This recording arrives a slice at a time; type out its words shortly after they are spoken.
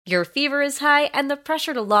Your fever is high, and the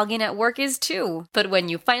pressure to log in at work is too. But when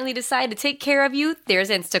you finally decide to take care of you, there's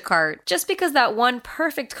Instacart. Just because that one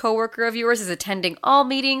perfect coworker of yours is attending all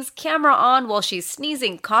meetings, camera on while she's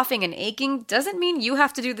sneezing, coughing, and aching, doesn't mean you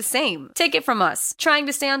have to do the same. Take it from us. Trying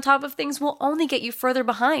to stay on top of things will only get you further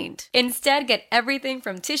behind. Instead, get everything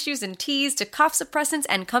from tissues and teas to cough suppressants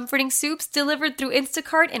and comforting soups delivered through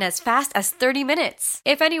Instacart in as fast as 30 minutes.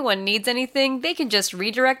 If anyone needs anything, they can just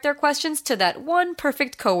redirect their questions to that one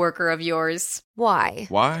perfect coworker of yours. Why?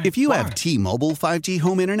 Why? If you have T-Mobile 5G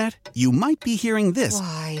home internet, you might be hearing this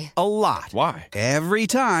Why? a lot. Why? Every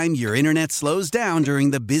time your internet slows down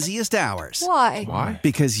during the busiest hours. Why? Why?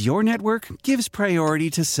 Because your network gives priority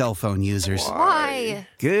to cell phone users. Why?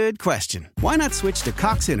 Good question. Why not switch to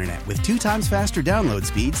Cox Internet with 2 times faster download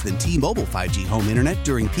speeds than T-Mobile 5G home internet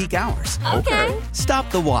during peak hours? Okay. Stop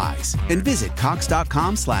the whys and visit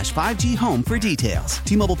cox.com/5G home for details.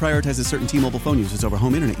 T-Mobile prioritizes certain T-Mobile phone users over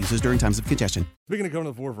home internet users during times of congestion. Speaking of coming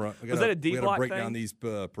to the forefront, we Was that a we gotta D-block break thing? down these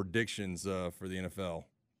predictions for the NFL.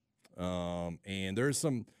 And there's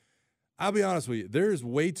some, I'll be honest with you, there's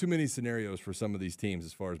way too many scenarios for some of these teams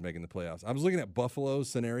as far as making the playoffs. I was looking at Buffalo's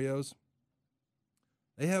scenarios.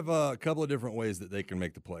 They have a couple of different ways that they can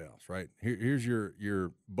make the playoffs, right? Here's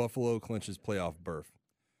your Buffalo clinches playoff berth.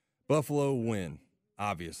 Buffalo win,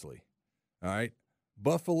 obviously. All right.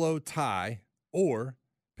 Buffalo tie, or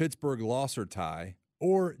Pittsburgh loss or tie,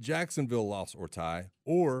 or Jacksonville loss or tie,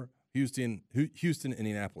 or Houston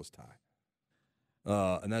Indianapolis tie.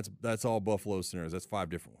 And that's all Buffalo scenarios. That's 5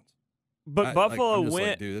 different ones. But Buffalo I'm just win.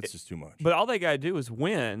 like, dude, that's just too much. But all they got to do is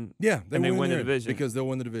win. Yeah, and they win the division. because they'll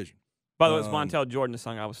win the division. By the way, it's Montel Jordan, the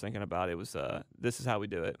song I was thinking about. It was "This Is How We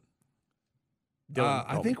Do It."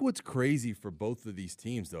 I think what's crazy for both of these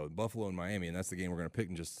teams, though, Buffalo and Miami, and that's the game we're going to pick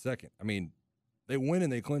in just a second. I mean, they win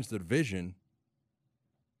and they clinch the division.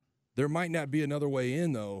 There might not be another way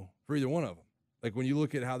in, though, for either one of them. Like when you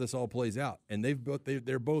look at how this all plays out, and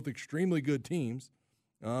they're both extremely good teams,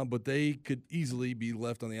 but they could easily be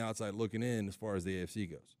left on the outside looking in as far as the AFC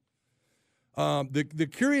goes. The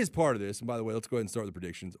curious part of this, and by the way, let's go ahead and start the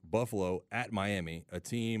predictions. Buffalo at Miami, a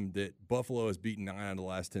team that Buffalo has beaten 9 out of the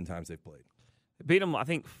last 10 times they've played. Beat them, I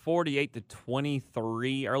think,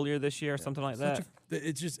 48-23 earlier this year, or something like that.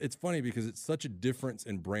 It's funny because it's such a difference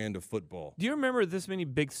in brand of football. Do you remember this many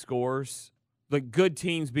big scores? Like good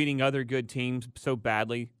teams beating other good teams so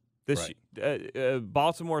badly.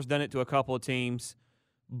 Baltimore's done it to a couple of teams.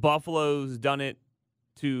 Buffalo's done it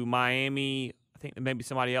to Miami. I think maybe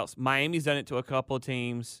somebody else. Miami's done it to a couple of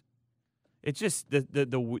teams. It's just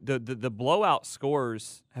the blowout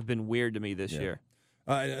scores have been weird to me this year.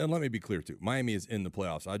 And let me be clear, too. Miami is in the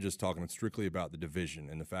playoffs. I'm just talking strictly about the division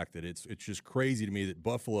and the fact that it's just crazy to me that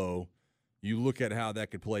Buffalo, you look at how that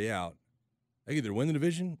could play out, they either win the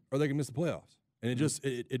division or they can miss the playoffs. And it just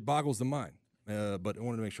it boggles the mind. But I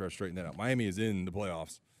wanted to make sure I straightened that out. Miami is in the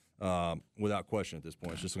playoffs without question at this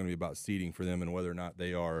point. It's just going to be about seeding for them and whether or not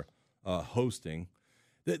they are hosting.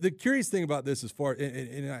 The curious thing about this as far –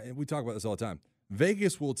 and we talk about this all the time.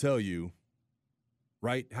 Vegas will tell you,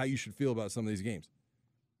 right, how you should feel about some of these games.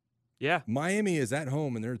 Yeah. Miami is at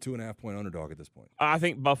home, and they're a 2.5-point underdog at this point. I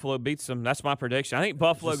think Buffalo beats them. That's my prediction. I think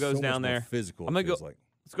Buffalo goes so down much more there. Physical. I'm gonna go.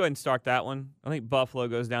 Let's go ahead and start that one. I think Buffalo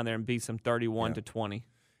goes down there and beats them 31-20.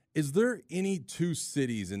 Is there any 2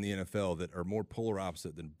 cities in the NFL that are more polar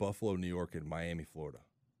opposite than Buffalo, New York, and Miami, Florida?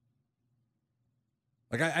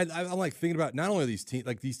 Like I'm like thinking about not only these teams,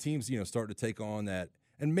 like these teams, start to take on that.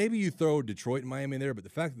 And maybe you throw Detroit and Miami in there, but the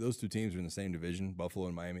fact that those 2 teams are in the same division, Buffalo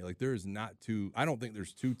and Miami, like there is not I don't think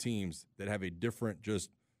there's 2 teams that have a different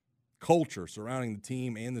just culture surrounding the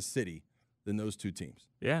team and the city than those 2 teams.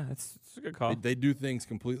 Yeah, it's a good call. They do things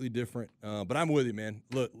completely different. But I'm with you, man.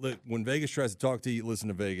 Look, when Vegas tries to talk to you, listen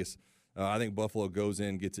to Vegas. I think Buffalo goes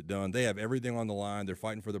in, gets it done. They have everything on the line. They're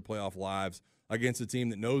fighting for their playoff lives against a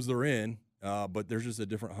team that knows they're in, but there's just a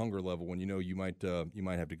different hunger level when you might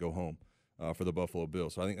have to go home. For the Buffalo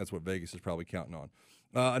Bills. So I think that's what Vegas is probably counting on.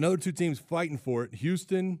 Another 2 teams fighting for it,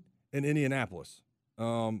 Houston and Indianapolis.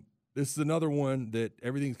 This is another one that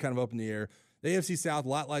everything's kind of up in the air. The AFC South, a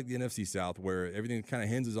lot like the NFC South, where everything kind of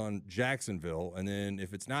hinges on Jacksonville. And then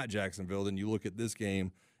if it's not Jacksonville, then you look at this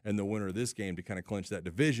game and the winner of this game to kind of clinch that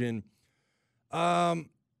division. God,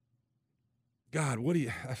 I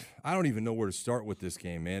don't even know where to start with this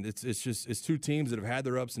game, man. It's 2 teams that have had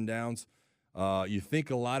their ups and downs. You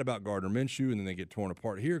think a lot about Gardner Minshew, and then they get torn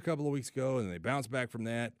apart here a couple of weeks ago, and they bounce back from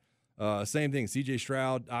that. Same thing, C.J.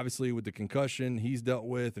 Stroud, obviously with the concussion he's dealt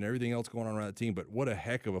with and everything else going on around the team, but what a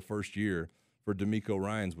heck of a first year for DeMeco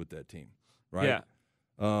Ryans with that team, right? Yeah.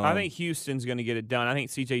 I think Houston's going to get it done. I think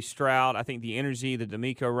C.J. Stroud, I think the energy, the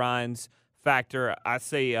DeMeco Ryans factor, I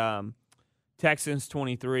say Texans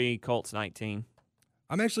 23, Colts 19.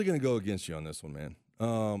 I'm actually going to go against you on this one, man.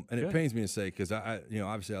 And it pains me to say because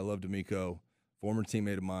obviously I love D'Amico, former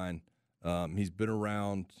teammate of mine. He's been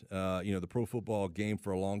around, the pro football game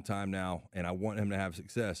for a long time now, and I want him to have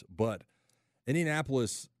success. But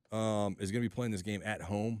Indianapolis is going to be playing this game at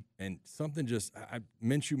home, and something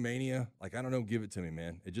Minshew mania, I don't know, give it to me,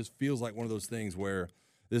 man. It just feels like one of those things where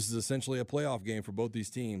this is essentially a playoff game for both these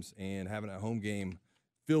teams, and having a home game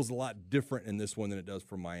feels a lot different in this one than it does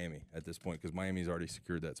for Miami at this point because Miami's already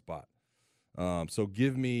secured that spot. So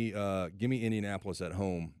give me Indianapolis at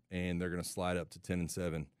home, and they're going to slide up to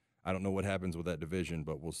 10-7. I don't know what happens with that division,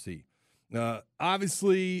 but we'll see.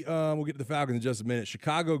 Obviously, we'll get to the Falcons in just a minute.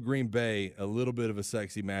 Chicago, Green Bay, a little bit of a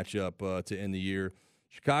sexy matchup to end the year.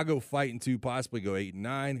 Chicago fighting to possibly go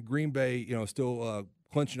 8-9. Green Bay, still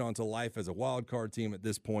clinching onto life as a wild card team at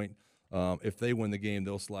this point. If they win the game,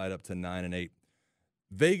 they'll slide up to 9-8.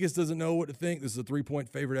 Vegas doesn't know what to think. This is a 3-point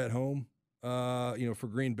favorite at home, for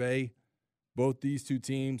Green Bay. Both these two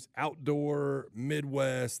teams, outdoor,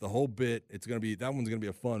 Midwest, the whole bit. That one's gonna be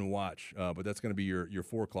a fun watch. But that's gonna be your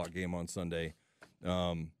 4:00 game on Sunday.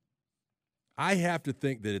 I have to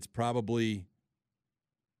think that it's probably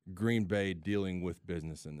Green Bay dealing with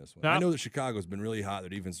business in this one. I know that Chicago's been really hot. Their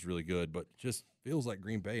defense is really good, but it just feels like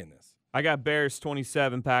Green Bay in this. I got Bears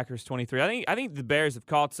 27, Packers 23. I think the Bears have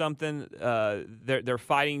caught something. They're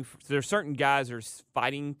fighting. There's certain guys are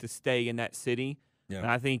fighting to stay in that city. Yeah. And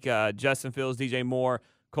I think Justin Fields, DJ Moore,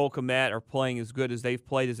 Cole Kmet are playing as good as they've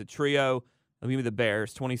played as a trio. I'll give me the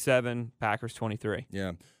Bears 27, Packers 23.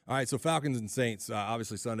 Yeah. All right. So Falcons and Saints.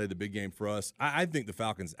 Obviously Sunday the big game for us. I think the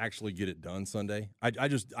Falcons actually get it done Sunday. I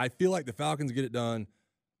feel like the Falcons get it done,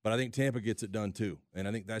 but I think Tampa gets it done too. And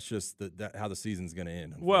I think that's just how the season's going to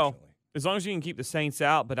end. Well, as long as you can keep the Saints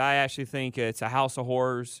out, but I actually think it's a house of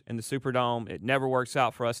horrors in the Superdome. It never works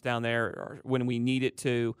out for us down there or when we need it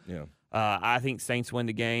to. Yeah. I think Saints win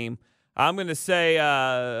the game. I'm going to say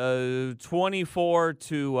 24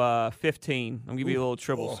 to 15. I'm going to give you a little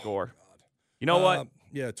triple score. God. You know what?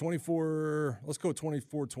 Yeah, 24. Let's go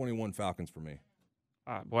 24-21 Falcons for me.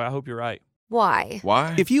 Boy, I hope you're right. Why?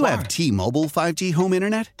 If you have T-Mobile 5G home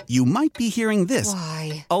internet, you might be hearing this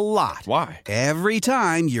a lot. Why? Every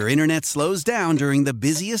time your internet slows down during the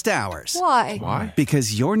busiest hours. Why?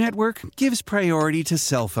 Because your network gives priority to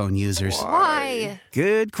cell phone users. Why?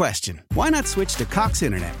 Good question. Why not switch to Cox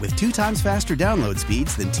Internet with 2 times faster download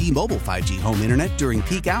speeds than T-Mobile 5G home internet during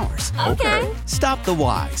peak hours? Okay. Stop the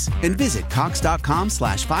whys and visit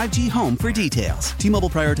cox.com/5G home for details. T-Mobile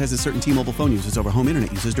prioritizes certain T-Mobile phone users over home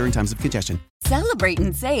internet users during times of congestion. Celebrate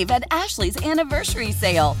and save at Ashley's Anniversary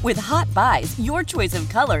Sale. With Hot Buys, your choice of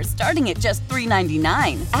colors starting at just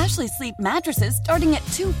 $3.99. Ashley Sleep mattresses starting at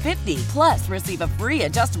 $2.50. Plus, receive a free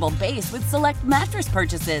adjustable base with select mattress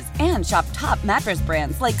purchases. And shop top mattress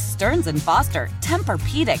brands like Stearns & Foster,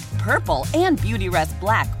 Tempur-Pedic, Purple, and Beautyrest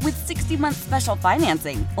Black with 60-month special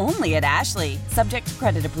financing. Only at Ashley. Subject to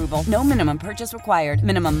credit approval. No minimum purchase required.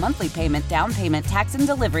 Minimum monthly payment, down payment, tax, and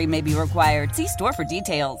delivery may be required. See store for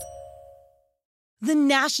details. The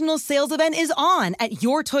national sales event is on at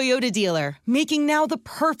your Toyota dealer, making now the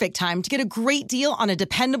perfect time to get a great deal on a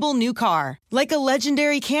dependable new car. Like a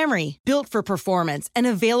legendary Camry, built for performance and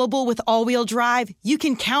available with all-wheel drive, you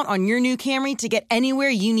can count on your new Camry to get anywhere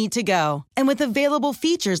you need to go. And with available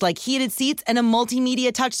features like heated seats and a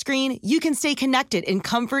multimedia touchscreen, you can stay connected in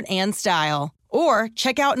comfort and style. Or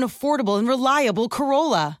check out an affordable and reliable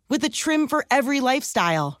Corolla with a trim for every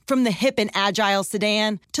lifestyle. From the hip and agile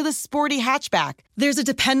sedan to the sporty hatchback, there's a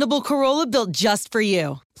dependable Corolla built just for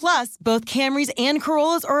you. Plus, both Camrys and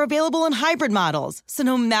Corollas are available in hybrid models. So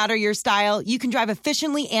no matter your style, you can drive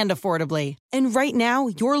efficiently and affordably. And right now,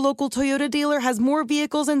 your local Toyota dealer has more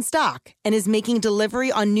vehicles in stock and is making delivery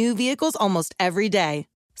on new vehicles almost every day.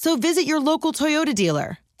 So visit your local Toyota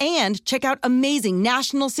dealer. And check out amazing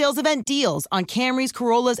national sales event deals on Camrys,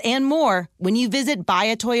 Corollas, and more when you visit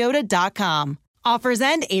buyatoyota.com. Offers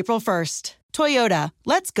end April 1st. Toyota,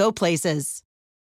 let's go places.